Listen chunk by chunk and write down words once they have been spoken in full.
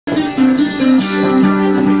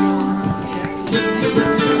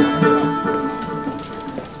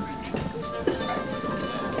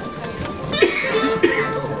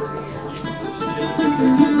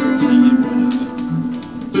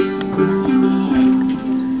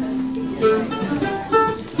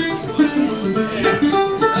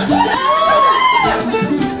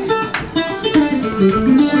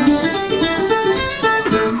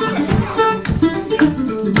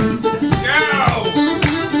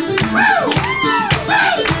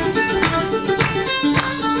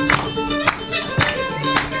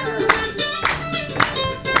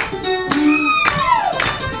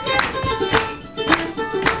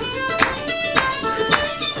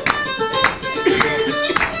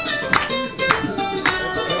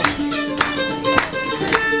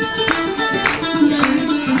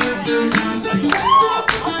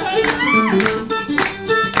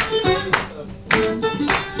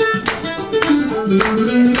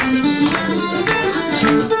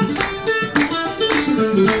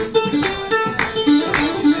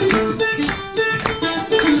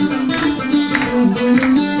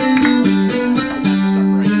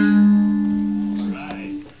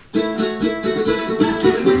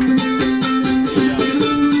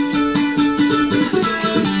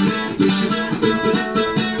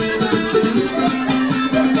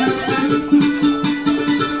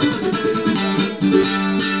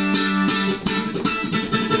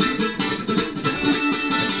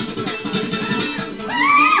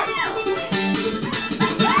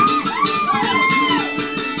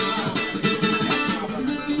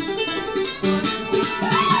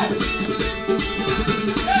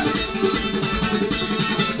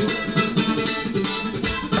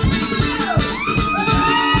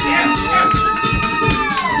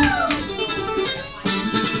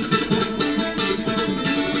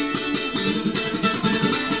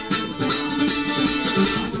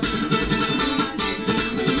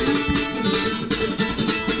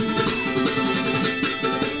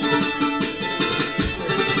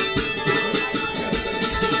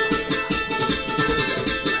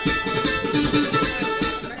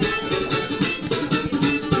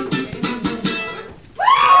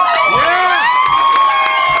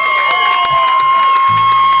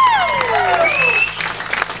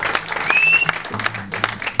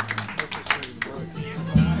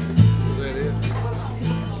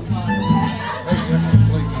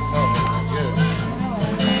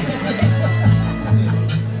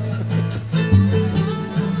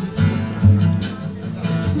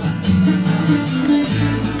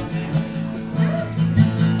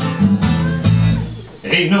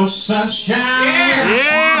Ain't no sunshine.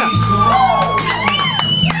 Yeah. She's gone.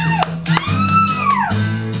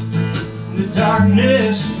 The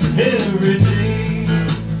darkness every day.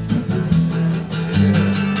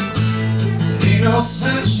 Ain't no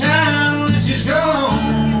sunshine when she's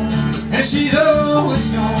gone, and she's always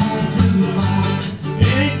gone too long.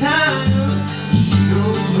 Anytime she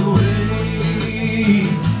goes away,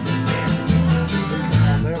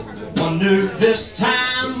 wonder this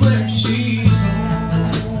time where she's gone.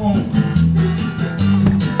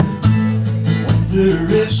 Wonder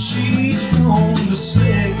if she's gone to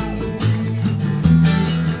stay.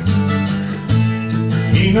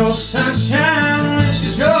 Ain't no sunshine when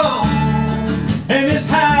she's gone, and this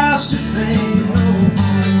house just ain't no home.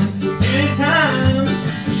 Anytime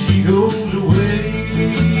she goes away,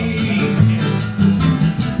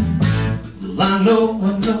 well, I know,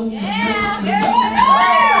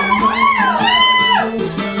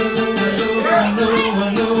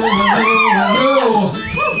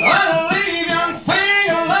 I'll leave young thing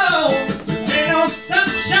alone. Ain't no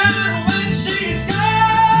sunshine when she's gone.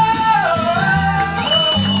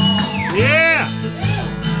 Yeah.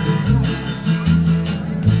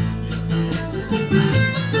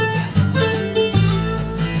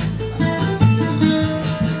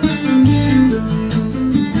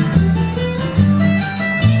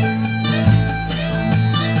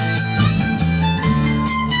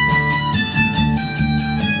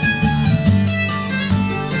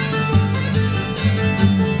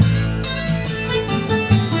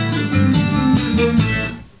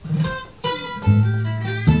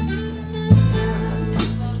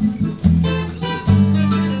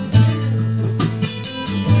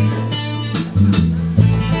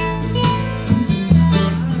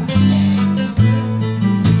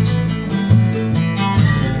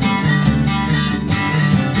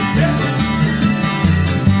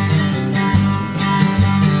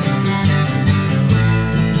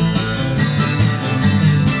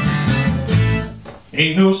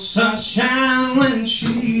 Ain't no sunshine when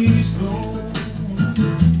she's gone,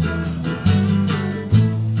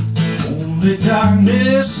 only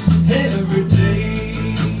darkness every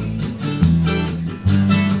day.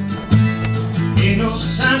 Ain't no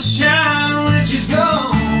sunshine when she's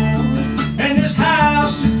gone, and this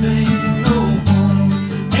house just ain't no home.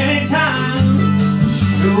 Anytime she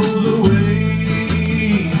goes away,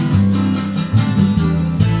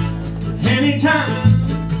 anytime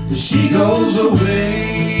she goes away,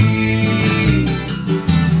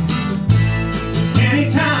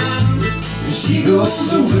 anytime she goes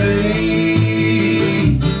away.